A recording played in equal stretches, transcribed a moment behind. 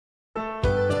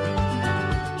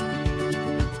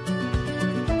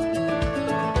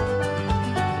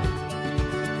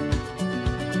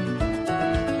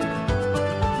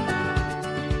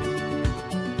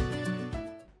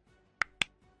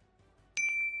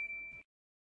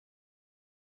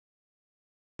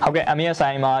ဟုတ်ကဲ့အမြ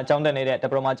င့်ဆိုင်မှာကျောင်းတက်နေတဲ့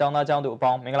Diploma ကျောင်းသားကျောင်းသူအ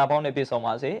ပေါင်းမင်္ဂလာပေါင်းနဲ့ပြည့်စုံ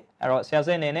ပါစေအဲ့တော့ဆရာ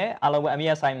စစ်အနေနဲ့အားလုံးပဲ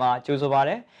အမြင့်ဆိုင်မှာကြိုဆိုပါရ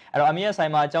စေအဲ့တော့အမြင့်ဆို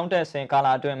င်မှာကျောင်းတက်စဉ်ကာ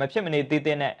လအတွင်းမဖြစ်မနေတည်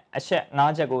တဲ့အချက်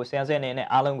၅ချက်ကိုဆရာစစ်အနေနဲ့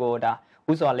အားလုံးကိုဒါ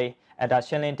ဥစွာ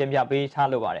လေးဒါရှင်းလင်းတင်ပြပေး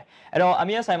ထားလိုပါတယ်အဲ့တော့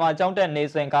အမြင့်ဆိုင်မှာကျောင်းတက်နေ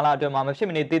စဉ်ကာလအတွင်းမှာမဖြစ်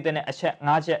မနေတည်တဲ့အချက်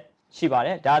၅ချက်ရှိပါ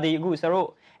တယ်ဒါဒီအခု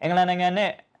ဆရာတို့အင်္ဂလန်နိုင်ငံ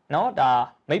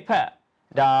နဲ့နော်ဒါမိတ်ဖက်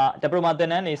ဒါ Diploma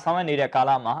သင်တန်းနေဆောင်ရွက်နေ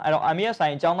တဲ့ကာလမှာအဲ့တော့ MES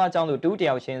ဆိုင်ကျောင်းသားကျောင်းသူတူ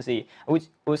တယောက်ချ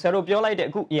င်းစီဟိုဆရာတို့ပြောလိုက်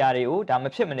တဲ့အခုအရာတွေကိုဒါမ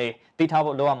ဖြစ်မနေသိထား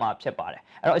ဖို့လိုရမှာဖြစ်ပါတယ်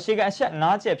အဲ့တော့အခြေခံအချက်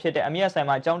၅ချက်ဖြစ်တဲ့ MES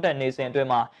ဆိုင်မှာကျောင်းတက်နေစဉ်အတွ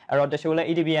င်းမှာအဲ့တော့တချို့လဲ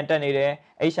EDPN တက်နေတယ်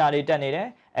HR တွေတက်နေတယ်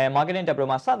Marketing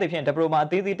Diploma စသဖြင့် Diploma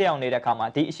အသေးသေးတက်အောင်နေတဲ့အခါမှာ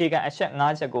ဒီအခြေခံအချက်၅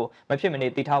ချက်ကိုမဖြစ်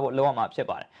မနေသိထားဖို့လိုရ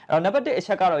မှာဖြစ်ပါတယ်အဲ့တော့နံပါတ်1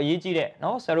အချက်ကတော့အရေးကြီး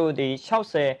တဲ့နော်ဆရာတို့ဒီ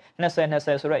60 20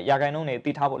 20ဆိုတဲ့ရာခိုင်နှုန်းတွေ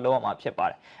သိထားဖို့လိုရမှာဖြစ်ပါ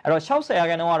တယ်အဲ့တော့60ရာ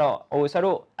ခိုင်နှုန်းကတော့ဟိုဆရာ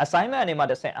တို့ assignment အနေမှာ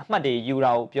တစ်ဆင့်အမှတ်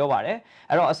တွေယူတာကိုပြောပါ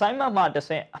တယ်အဲ့တော့ assignment မှာတစ်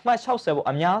ဆင့်အမှတ်60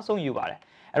ကိုအများဆုံးယူပါ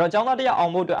တယ်အဲ့တော့ကျောင်းသားတရား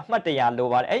အောင်ဖို့အတွက်အမှတ်100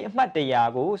လိုပါတယ်အဲ့အမှတ်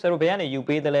100ကိုဆရာတို့ဘယ်ကနေယူ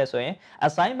ပေးသလဲဆိုရင်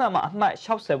assignment မှာအမှတ်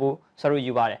60ကိုဆရာတို့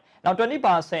ယူပါတယ်နောက်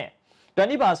20%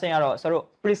 ကတော့ဆရာတို့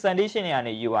presentation တွေက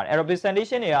နေယူပါတယ်အဲ့တော့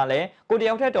presentation တွေကလည်းကိုတ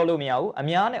ယောက်ထက်တော်လို့မရဘူးအ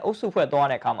များ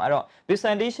နဲ့အုပ်စုဖွဲ့သွားတဲ့အခါမှာအဲ့တော့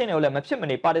presentation တွေကိုလည်းမဖြစ်မ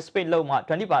နေ participate လုပ်မှ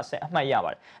20%အမှတ်ရပါ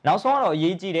တယ်နောက်ဆုံးကတော့အ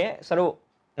ရေးကြီးတဲ့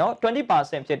ဆရာတို့နော်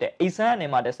20%ဖြစ်တဲ့ exam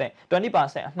အနေမှာတစ်ဆင့်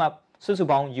 20%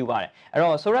 အမှတ်စုစုပေါင်းယူပါတယ်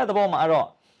အဲ့တော့ဆိုတဲ့သဘောမှာ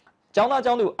အဲ့တော့ကျောင်း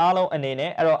သားကျောင်းသူအားလုံးအနေ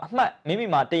နဲ့အဲ့တော့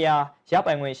အမှတ်မိမိမှာ100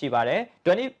ရပိုင်ခွင့်ရှိပါတယ်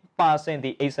20%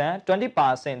 ဒီ exam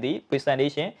 20% ဒီ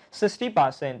presentation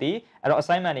 60% ဒီအဲ့တော့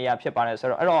assignment တွေရဖြစ်ပါတယ်ဆို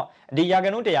တော့အဲ့တော့ဒီရာခို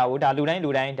င်နှုန်း100ကိုဒါလူတို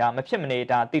င်းဒါမဖြစ်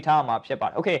မနေဒါသိထားရမှာဖြစ်ပါ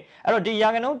တယ် okay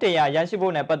အဲ့တော့ဒီရာခိုင်နှုန်း100ရရှိ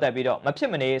ဖို့နဲ့ပတ်သက်ပြီးတော့မဖြစ်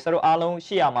မနေဆိုတော့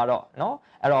အားလုံးရှိရမှာတော့เนาะ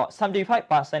အဲ့တော့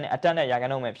 75% နဲ့အတက်နဲ့ရာ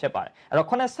ခိုင်နှုန်းပဲဖြစ်ပါတယ်အဲ့တော့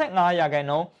85ရာ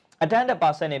ခိုင်နှုန်းအတန်းတဲ့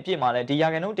percent နဲ့ပြည့်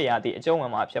မှာလဲဒီရာခိုင်နှုန်း100ဒီအကျုံး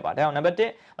ဝင်မှာဖြစ်ပါတယ်ဒါကြောင့်နံပါတ်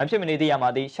1မဖြစ်မနေသိရမှာ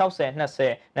ဒီ60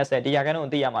 20ဒီရာခိုင်နှု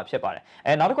န်းသိရမှာဖြစ်ပါတယ်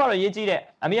နောက်တစ်ခုကတော့ရေးကြည့်တဲ့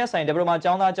အမေဆိုင် Diploma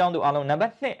ကျောင်းသားကျောင်းသူအားလုံးနံပါ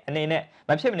တ်2အနေနဲ့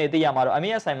မဖြစ်မနေသိရမှာတော့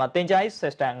အမေဆိုင်မှာသင်ကြားရေး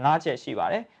system 5ချက်ရှိပါတ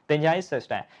ယ်သင်ကြားရေး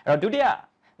system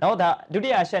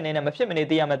အဲ့တော့ဒုတိယအချက်အနေနဲ့မဖြစ်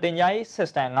မနေသိရမှာသင်ကြားရေး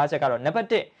system 5ချက်ကတော့နံပါတ်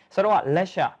1ဆိုတော့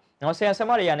lectureနော်ဆရာဆရာ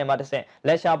မတွေကနေမှတစ်ဆင့်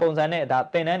လက်ရှာပုံစံနဲ့ဒါ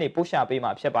သင်တန်းတွေပို့ချ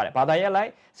ပေးမှာဖြစ်ပါတယ်။ဘာသာရပ်လိုက်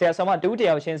ဆရာဆရာမတူတ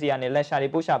ယောက်ချင်းစီကနေလက်ရှာတွေ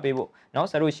ပို့ချ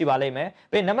ပေးဖို့နော်ဆရာတို့ရှိပါလိမ့်မယ်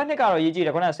။ပြီးနံပါတ်2ကတော့ရေးကြည့်တ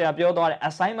ယ်ခုနကဆရာပြောသွားတဲ့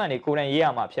assignment တွေကိုယ်တိုင်ရေး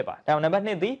ရမှာဖြစ်ပါတယ်။ဒါကြောင့်နံပါတ်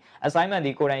2ဒီ assignment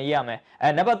ဒီကိုယ်တိုင်ရေးရမယ်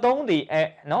။နံပါတ်3ဒီ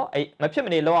နော်မဖြစ်မ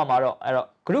နေလောက်ရမှာတော့အဲ့တော့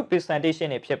group presentation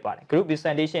တွေဖြစ်ပါတယ် group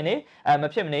presentation တွေမ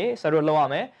ဖြစ်မနေဆရာတို့လောက်ရ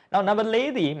မယ်။နောက်နံပါတ်4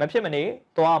ဒီမဖြစ်မနေ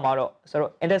သွားရမှာတော့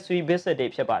ဆရာတို့ industry visit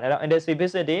တွေဖြစ်ပါတယ်။အဲ့တော့ industry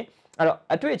visit တွေအဲ့တော့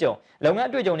အတွေ့အကြုံလုပ်ငန်း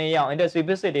အတွေ့အကြုံတွေရအောင် industry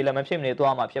visit တွေလည်းမဖြစ်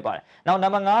မနေသွားမှာဖြစ်ပါတယ်။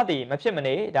နောက်နံပါတ်5ဒီမဖြစ်မ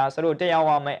နေဒါဆိုတော့တက်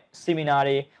ရောက်ရမယ့် seminar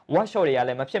တွေ workshop တွေက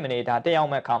လည်းမဖြစ်မနေဒါတက်ရောက်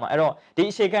မဲ့ခါမှာ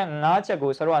အဲ့တော့ဒီအခြေခံ5ချက်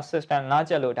ကိုဆိုတော့ system 5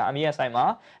ချက်လို့ဒါအမြင့်ဆိုင်မှာ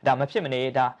ဒါမဖြစ်မ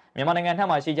နေဒါမြန်မာနိုင်ငံထက်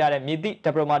မှာရှိကြတဲ့မြစ်တိ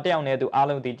Diploma တက်ရောက်နေသူ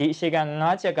အားလုံးဒီအခြေခံ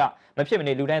5ချက်ကမဖြစ်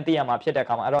မနေလူတိုင်းသိရမှာဖြစ်တဲ့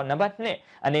ခါမှာအဲ့တော့နံပါတ်2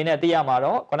အနေနဲ့သိရမှာ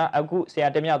တော့ခုနအခု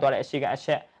ဆရာတင်ပြသွားတဲ့အခြေခံအ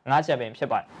ချက်5ချက်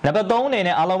ပင်ဖြစ်ပါတယ်။နံပါတ်3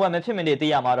အနေနဲ့အားလုံးပဲမဖြစ်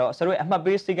မနေသိရမှာတော့ဆိုတော့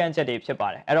အမှတ်ပေးစည်းကမ်းချက်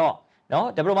တွေဖြစ်ပါတယ်။အဲ့တော့နော်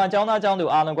Diploma ကျောင်းသားကျော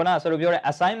င်းသူအားလုံးကဆိုတော့ပြောတဲ့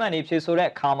assignment တွေဖြည့်ဆိုတဲ့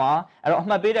အခါမှာအဲ့တော့အ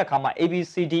မှတ်ပေးတဲ့အခါမှာ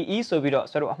ABCDE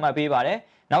ဆိုပြီးတော့ဆိုတော့အမှတ်ပေးပါ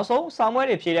တယ်နောက်ဆုံးစာ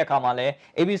မွဲတွေဖြည့်တဲ့အခါမှာလည်း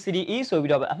ABCDE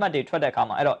ဆိုပြီးတော့အမှတ်တွေထွက်တဲ့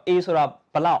အခါမှာအဲ့တော့ A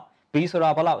ဆိုတာဘလောက် B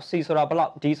ဆိုတာဘလောက် C ဆိုတာဘ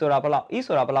လောက် D ဆိုတာဘလောက် E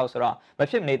ဆိုတာဘလောက်ဆိုတာ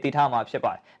မဖြစ်မနေသိထားမှာဖြစ်ပါ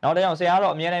တယ်နောက်တစ်ကြောင်ဆရာ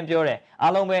ကတော့အများတိုင်းပြော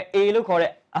တယ်အားလုံးပဲ A လို့ခေါ်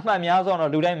တဲ့အမှတ်များဆုံးတော့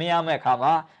လူတိုင်းမရမဲ့အခါ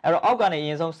မှာအဲ့တော့အောက်ကနေအရ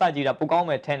င်ဆုံးစကြည့်တာပိုကော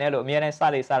င်းမယ်ထင်တယ်လို့အများတိုင်းစ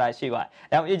လေးစတာရှိပါတယ်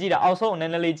ဒါကြောင့်ကြည့်တာအောက်ဆုံးန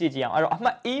ည်းနည်းလေးကြည့်ကြည့်အောင်အဲ့တော့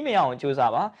အမှတ် E မရအောင်ကြိုး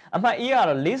စားပါအမှတ် E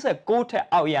ကတော့46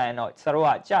ထက်အောက်ရရင်တော့ဆရာတို့က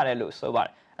ကြားတယ်လို့ဆိုပါ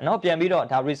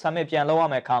တယ်နော်ပြန်ပြီးတော့ဒါ resubmit ပြန်လုပ်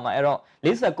ရမယ့်ခါမှာအဲ့တော့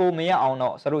46မရ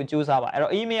အောင်တော့ဆရာတို့ကြိုးစားပါ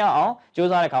အဲ့တော့ E မရအောင်ကြိုး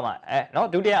စားတဲ့ခါ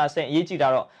မှာနော်ဒုတိယအဆင့်အ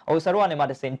ရေးကြီးတာတော့ဟိုဆရာတို့ကနေမှ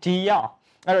တစ်ဆင့် D ရအောင်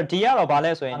အဲ့တော့ D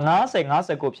ကတော့ဘာလဲဆိုရင်50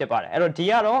 59ဖြစ်ပါတယ်အဲ့တော့ D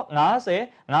ကတော့50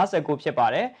 59ဖြစ်ပါ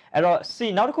တယ်အဲ့တော့ C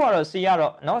နောက်တစ်ခုကတော့ C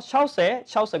ကတော့เนาะ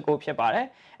60 69ဖြစ်ပါ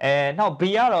တယ်နောက် B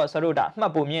ကတော့ဆရာတို့ဒါ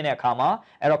အမှတ်ပုံမြင့်တဲ့အခါမှာ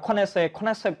အဲ့တော့80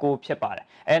 89ဖြစ်ပါ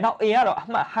တယ်နောက် A ကတော့အ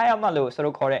မှတ် high အမှတ်လို့ဆရာ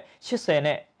တို့ခေါ်တဲ့80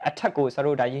နဲ့အထက်ကို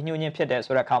ဆရာတို့ဒါရည်ညွှန်းခြင်းဖြစ်တယ်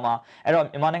ဆိုတဲ့အခါမှာ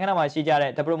အဲ့တော့မြန်မာနိုင်ငံမှာရှိကြ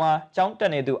တဲ့ Diploma ကျောင်းတ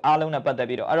က်နေသူအားလုံးနဲ့ပတ်သက်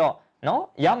ပြီးတော့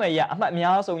အဲ့တော့နော်ရမယ်ရအမှတ်အ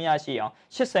များဆုံးရရှိအောင်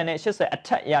80နဲ့80အထ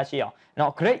က်ရရှိ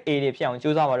အောင်နော် grade A တွေဖြစ်အောင်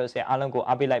ကြိုးစားပါလို့ဆရာအားလုံး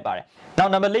ကိုအားပေးလိုက်ပါတယ်နော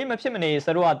က်နံပါတ်4မဖြစ်မနေ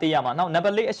ဆရာတို့ကသိရမှာ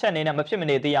နောက်နံပါတ်4အချက်အနေနဲ့မဖြစ်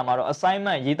မနေသိရမှာတော့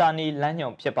assignment ရေးသားနည်းလမ်း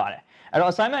ညွှန်ဖြစ်ပါတယ်အဲ့တော့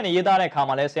assignment တွေရေးသားတဲ့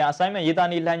အခါမှာလဲဆရာ assignment ရေးသား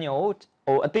နည်းလမ်းညွှန်ကို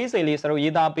ဟိုအသေးစိတ်လေး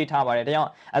ဆရာတို့ရေးသားပေးထားပါတယ်ဒါကြောင့်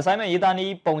assignment ရေးသား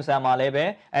နည်းပုံစံမှာလည်း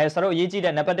ပဲဆရာတို့ရေးကြ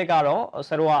ည့်တဲ့နံပါတ်1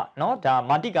ကတော့ဆရာတို့ကเนา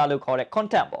ะဒါမာတိကာလို့ခေါ်တဲ့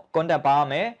content ပေါ့ content ပါ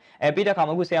မယ်ပြီးတဲ့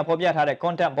အခါမှာအခုဆရာဖော်ပြထားတဲ့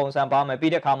content ပုံစံပါမယ်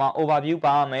ပြီးတဲ့အခါမှာ overview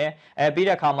ပါ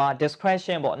မယ်ပြီးတဲ့အခါမှာ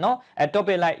description ပေါ့เนาะ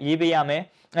topic လိုက်ရေးပေးရ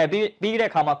မယ်ပြီးတဲ့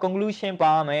အခါမှာ conclusion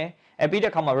ပါမယ်ပြီးတဲ့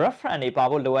အခါမှာ reference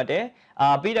တွေပါဖို့လိုအပ်တယ်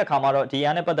ပြီးတဲ့အခါ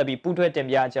မှာတော့ဒီဟာနဲ့ပတ်သက်ပြီးပူးတွဲ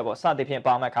တင်ပြချက်ပေါ့စသဖြင့်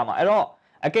ပါမယ်အခါမှာအဲ့တော့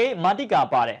Okay, Matika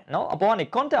pare, no, upon a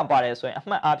content pare, so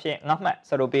Ahmad Apshe, Ahmad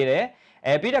Sarupede,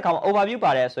 a Peter come overview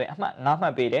pare, so Ahmad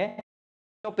Nama Pede,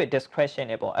 topic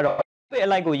discretionable. I don't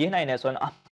like go in a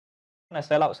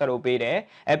sell out Sarupede,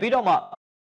 a Peter Ma.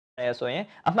 So,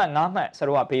 Ahmad Nama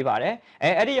Sarua Pivare,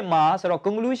 and Eddie Ma sort of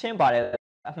conclusion pare,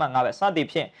 Ahmad Nava Sadi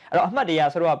Pin,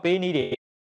 Ahmadia Sarua Penny,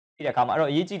 the Kamaro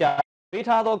Yijida,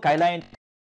 Petado, Kailan,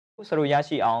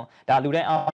 Saruyashi on,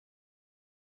 Daludan.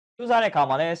 စူးစမ်းတဲ့ခါ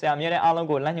မှာလည်းဆရာအမြဲတမ်း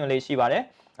အားလုံးကိုလမ်းညွှန်လေးရှိပါတယ်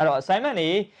အဲ့တော့ assignment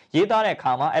တွေရေးသားတဲ့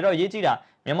ခါမှာအဲ့တော့ရေးကြည့်တာ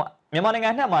မြန်မာ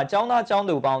နိုင်ငံနှံ့မှာကျောင်းသားကျော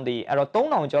င်းသူပေါင်းဒီအဲ့တော့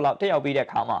3000ကျော်လောက်တက်ရောက်ပြီး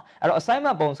တဲ့ခါမှာအဲ့တော့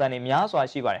assignment ပုံစံတွေများ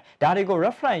စွာရှိပါတယ်ဒါတွေကို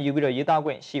reference ယူပြီးတော့ရေးသားခွ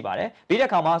င့်ရှိပါတယ်ပြီးတဲ့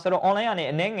ခါမှာဆိုတော့ online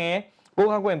ကနေအနေငယ်ကိုယ်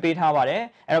ကခွင့်ပေးထားပါ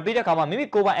တယ်အဲ့တော့ပြီးတဲ့ခါမှာမိမိ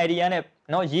ကိုယ်ပိုင် idea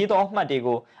နဲ့နော်ရေးသောအမှတ်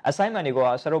တွေကို assignment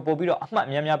တွေကိုဆိုတော့ပို့ပြီးတော့အမှတ်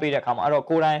များများပေးတဲ့ခါမှာအဲ့တော့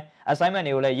ကိုယ်တိုင် assignment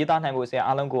တွေကိုလည်းရေးသားနိုင်ဖို့ဆရာ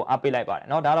အားလုံးကိုအားပေးလိုက်ပါတယ်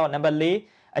နော်ဒါတော့ number 4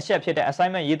အချက်ဖြစ်တဲ့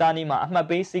assignment ရေးသားနည်းမှာအမှတ်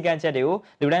ပေးစည်းကမ်းချက်တွေ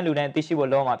ကိုလူတိုင်းသိရှိဖို့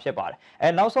လိုမှာဖြစ်ပါတယ်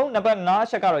။နောက်ဆုံး number 5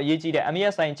အချက်ကတော့ရေးကြည့်တဲ့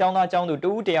MES ဆိုင်ကျောင်းသားကျောင်းသူတူ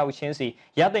ဦးတယောက်ချ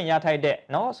င်းစီရတဲ့ရထိုက်တဲ့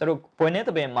เนาะဆိုတော့ဘွယ်နှင်း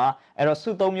သပင်မှာအဲ့တော့စု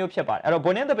3မျိုးဖြစ်ပါတယ်။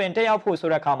အဲ့တော့ဘွယ်နှင်းသပင်တက်ရောက်ဖို့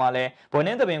ဆိုတဲ့အခါမှာလဲဘွယ်နှ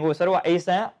င်းသပင်ကိုဆိုတော့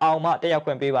exam အောင်မှတက်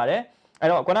ရောက်ခွင့်ပေးပါတယ်။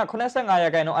အဲ့တော့ခုန85ရာ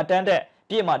ခိုင်နှုန်းအတန်း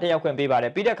တက်ပြည့်မှတက်ရောက်ခွင့်ပေးပါတယ်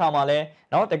။ပြီးတဲ့အခါ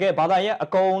မှာလဲเนาะတကယ်ဘာသာရဲ့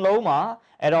အကုန်လုံးမှာ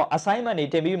အဲ့တော့ assignment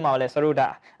တွေတင်ပြီးမှလဲ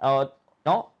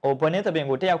ဆိုတော့ဒါနော်ဟိုဘွယ်နှင်းသ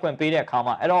ပင်ကိုတက်ရောက်ခွင့်ပေးတဲ့အခါ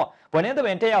မှာအဲ့တော့ဘွယ်နှင်းသ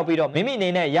ပင်တက်ရောက်ပြီးတော့မိမိအနေ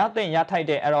နဲ့ရတဲ့ရ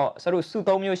ထိုက်တဲ့အဲ့တော့စရုပ်စု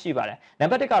3မျိုးရှိပါ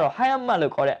တယ်နံပါတ်1ကတော့ higher mark လို့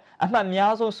ခေါ်တဲ့အမှတ်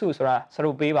များဆုံးစုဆိုတာစရု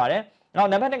ပ်ပေးပါတယ်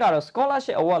နောက်နံပါတ်2ကတော့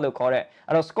scholarship award လို့ခေါ်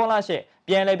တဲ့အဲ့တော့ scholarship ပြ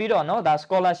န်လည်ပြီးတော့နော်ဒါ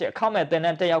scholarship အခမဲ့သင်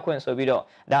တန်းတက်ရောက်ခွင့်ဆိုပြီးတော့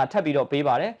ဒါထပ်ပြီးတော့ပေးပါ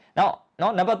တယ်နောက်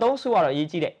နော်နံပါတ်3စုကတော့ရေး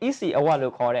ကြည့်တဲ့ EC award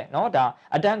လို့ခေါ်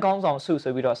တဲ့နော်ဒါအတန်းကောင်း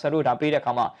ဆောင်စုဆိုပြီးတော့စရုပ်ဒါပေးတဲ့အ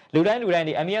ခါမှာလူတို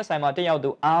င်းဒီ MES ဆိုင်မှာတက်ရောက်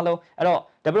သူအားလုံးအဲ့တော့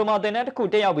Diploma သင်တန်းတစ်ခု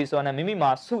တက်ရောက်ပြီဆိုတော့မိမိ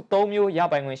မှာစု3မျိုးရ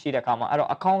ပိုင်ခွင့်ရှိတဲ့အခါမှာ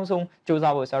အဲ့တော့အကောင်းဆုံးစူးစ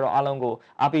မ်းဖို့ဆရာတော်အားလုံးကို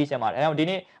အားပေးချင်ပါတယ်အဲ့တော့ဒီ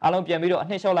နေ့အားလုံးပြန်ပြီးတော့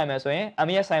အနှစ်လျှော့လိုက်မယ်ဆိုရင်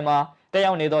MES ဆိုင်မှာ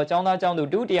တက်ရောက်နေသောကျောင်းသားကျောင်းသူ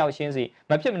တူတယောက်ချ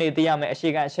င်းစီမဖြစ်မနေသိရမယ့်အခြေ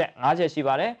ခံအချက်5ချက်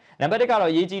ရှိပါတယ်နံပါတ်1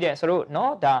ကတော့ရေးကြည့်တဲ့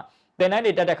ဆိုတော့နော်ဒါသင်တန်း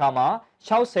တွေတက်တဲ့အခါမှာ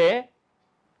60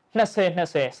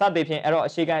 20 စသည်ဖြင့်အဲ့တော့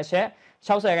အခြေခံအချက်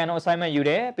60ခန်းတော့ assignment ယူ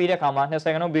တယ်ပြီးတဲ့အခါမှာ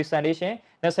20ခန်းတော့ presentation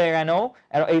 20ခန်းတော့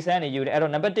အဲ့တော့ exam နေယူတယ်အဲ့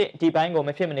တော့ number 1ဒီပိုင်းကိုမ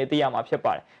ဖြစ်မနေသိရ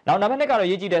မှာဖြစ်ပါတယ်နောက် number 2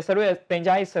ကတော့ရေးကြည့်တယ်ဆရာတို့ရဲ့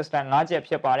သင်ကြားရေး system 5ချက်ဖြ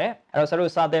စ်ပါတယ်အဲ့တော့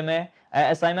ဆရာတို့စာသင်မယ်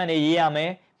assignment တွေရေးရမယ်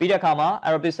ပြီးတဲ့အခါမှာ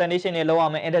presentation တွေလုပ်ရ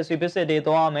မယ် industry visit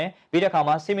တွေသွားရမယ်ပြီးတဲ့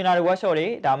အခါမှာ seminar workshop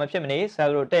တွေဒါမှဖြစ်မနေ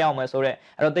ဆရာတို့တက်ရောက်မယ်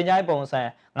ဆိုတော့အဲ့တော့သင်ကြားရေးပုံစံ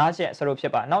5ချက်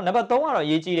ဆရာတို့ဖြစ်ပါနောက် number 3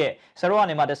ကတော့ရေးကြည့်တဲ့ဆရာတို့က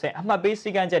နေမှတစ်ဆင့်အမှတ်ပေးစ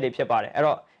ည်းကမ်းချက်တွေဖြစ်ပါတယ်အဲ့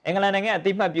တော့အင်္ဂလန်နိုင်ငံအ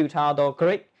သိမှတ်ပြုထားသော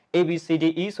grade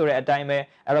ABCDE ဆိုတဲ့အတို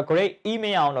င်းပဲအဲ့တော့ grade E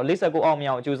မရအောင်တော့49အောင်မ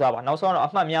ရအောင်ကြိုးစားပါနောက်ဆုံးတော့အ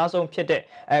မှတ်များဆုံးဖြစ်တဲ့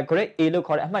grade A လို့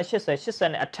ခေါ်တဲ့အမှတ်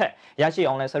80နဲ့အထက်ရ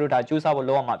ရှိအောင်လဲဆရာတို့ဒါကြိုး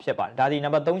စားဖို့လိုအောင်မှာဖြစ်ပါတယ်ဒါဒီ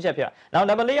number 3ချက်ဖြစ်တာနောက်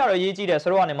number 4ကတော့ရေးကြည့်တယ်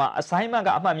ဆရာတို့ကနေမှာ assignment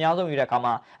ကအမှတ်များဆုံးယူတဲ့အခါ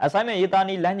မှာ assignment ရေးသား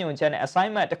နည်းလမ်းညွှန်ချက်နဲ့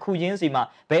assignment တစ်ခုချင်းစီ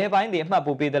မှာဘယ်ပိုင်းတွေအမှတ်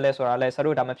ပို့ပေးတယ်လဲဆိုတာလဲဆရာ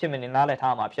တို့ဒါမဖြစ်မနေနားလည်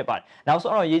ထားမှာဖြစ်ပါတယ်နောက်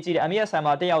ဆုံးတော့ရေးကြည့်တယ် MES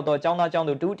ဆိုင်မှာတက်ရောက်တော့ကျောင်းသားကျော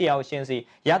င်းသူတူတယောက်ချင်းစီ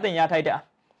ရတဲ့ရထိုက်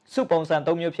တဲ့စုပုံစံ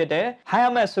3မျိုးဖြစ်တဲ့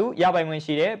higher math စုရပိုင်ခွ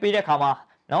င့်ရှိတယ်ပြီးတဲ့အခါမှာ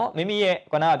နော်မိမိ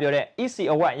ရဲ့ခုနကပြောတဲ့ EC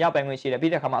award ရပိုင်ခွင့်ရှိ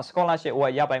တယ်ပြီးတဲ့အခါမှာ scholarship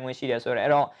award ရပိုင်ခွင့်ရှိတယ်ဆိုတော့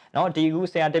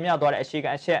အဲ့တော့နော်ဒီခုဆရာတင်ပြသွားတဲ့အခြေခံ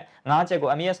အချက်5ချက်ကို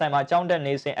MES ဆိုင်မှာကျောင်းတက်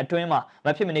နေစဉ်အတွင်းမှာ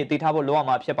မဖြစ်မနေသိထားဖို့လို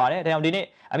အပ်မှာဖြစ်ပါတယ်ဒါကြောင့်ဒီနေ့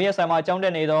MES ဆိုင်မှာကျောင်းတ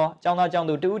က်နေသောကျောင်းသားကျောင်း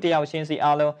သူတူတယောက်ချ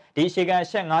င်းစီအားလုံးဒီအခြေခံ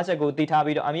အချက်5ချက်ကိုသိထား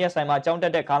ပြီးတော့ MES ဆိုင်မှာကျောင်းတ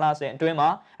က်တဲ့ကာလစဉ်အတွင်းမှာ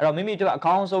အဲ့တော့မိမိတို့အ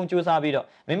ကောင်းဆုံးကြိုးစားပြီးတော့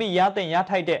မိမိရတဲ့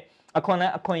ရထိုက်တဲ့အခွ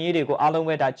င့်အရေးတွေကိုအားလုံး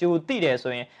ပဲဒါကြိုသိ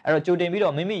တယ်ဆိုရင်အဲ့တော့ကြို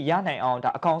တင်ပြီးတော့မိမိရနိုင်အောင်ဒါ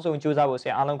အကောင်းဆုံးကြိုးစားဖို့ဆ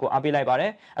ရာအားလုံးကိုအားပေးလိုက်ပါတယ်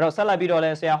အဲ့တော့ဆက်လက်ပြီးတော့လ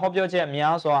ည်းဆရာ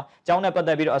ဟောပြောချက်များစွာကျောင်းနဲ့ပတ်သ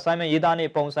က်ပြီးတော့ assignment ရေးသားနေ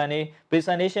ပုံစံတွေ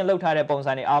presentation လုပ်ထားတဲ့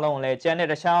ပုံစံတွေအားလုံးကိုလည်းကျန်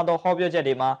တဲ့တခြားသောဟောပြောချက်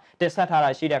တွေမှာတင်ဆက်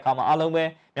ထားတာရှိတဲ့အခါမှာအားလုံးပဲ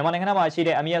မြန်မာနိုင်ငံမှာ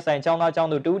ရှိတဲ့ MES ဆိုင်ကျောင်းသားကျောင်း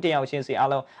သူတူတယောက်ချင်းစီအား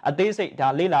လုံးအသေးစိတ်ဒါ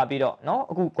လေ့လာပြီးတော့เนา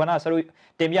ะအခုခုနဆရာ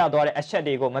တင်ပြသွားတဲ့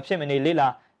အချက်တွေကိုမဖြစ်မနေလေ့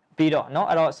လာပြီးတော့เนาะ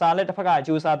အဲ့တော့စာလက်တစ်ဖက်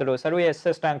ကကြိုးစားသလိုဆရာတို့ရဲ့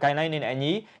system guideline နဲ့အ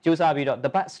ညီကြိုးစားပြီးတော့ the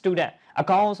best student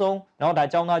အကောင်းဆုံးเนา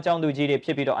ะဒါကျောင်းသားကျောင်းသူကြီး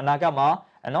တွေဖြစ်ပြီးတော့အနာဂတ်မှာ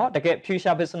เนาะတကယ်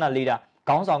future business leader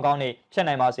ခေါင်းဆောင်ကောင်းတွေဖြစ်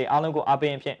နိုင်ပါစေအားလုံးကိုအား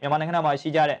ပေးဖြင့်မြန်မာနိုင်ငံမှာ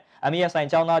ရှိကြတဲ့ MES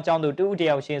ဆိုင်ကျောင်းသားကျောင်းသူတူ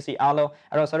တယောက်ချင်းစီအားလုံး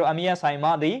အဲ့တော့ဆရာတို့ MES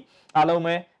ဆိုင်မှာဒီ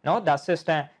အားလုံးပဲเนาะဒါ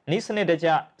system နည်းစနစ်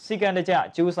တကျစီကံတကျ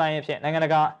ကြိုးစားရင်ဖြင့်နိုင်ငံတ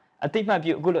ကာအတိမတ်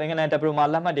ပြုအခုလိုအင်္ဂလန်ဒပလိုမာ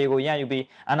လက်မှတ်တွေကိုရယူပြီး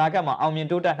အနာဂတ်မှာအောင်မြင်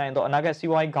တိုးတက်နိုင်သောအနာဂတ်စီး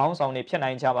ပွားရေးခေါင်းဆောင်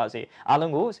တွေဖြစ်နိုင်ကြပါစေ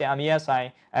အားလုံးကိုဆရာ MES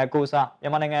ဆိုင်ကို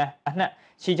စားမြန်မာနိုင်ငံ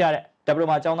အနှံ့ရှိကြတဲ့ဒပလို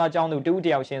မာကျောင်းသားကျောင်းသူတူတ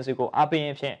ယောက်ချင်းစီကိုအားပေးရ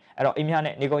င်ဖြင့်အဲ့တော့အိမ်မြ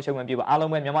နဲ့နေကုန်းချုပ်ဝင်ပြပါ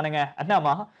အားလုံးပဲမြန်မာနိုင်ငံ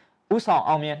အနှံ့မှာဥဆောင်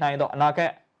အောင်မြင်နိုင်သောအနာ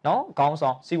ဂတ်နော်ခေါင်းဆော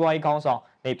င်စီးပွားရေးခေါင်း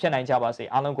ဆောင်နေဖြစ်နိုင်ကြပါစေ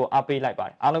အားလုံးကိုအားပေးလိုက်ပါတ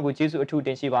ယ်အားလုံးကိုကျေးဇူးအထူးတ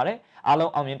င်ရှိပါတယ်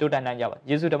အားလုံးအောင်မြင်တိုးတက်နိုင်ကြပါ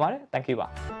ယေရှုတင်ပါတယ် thank you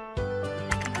ပါ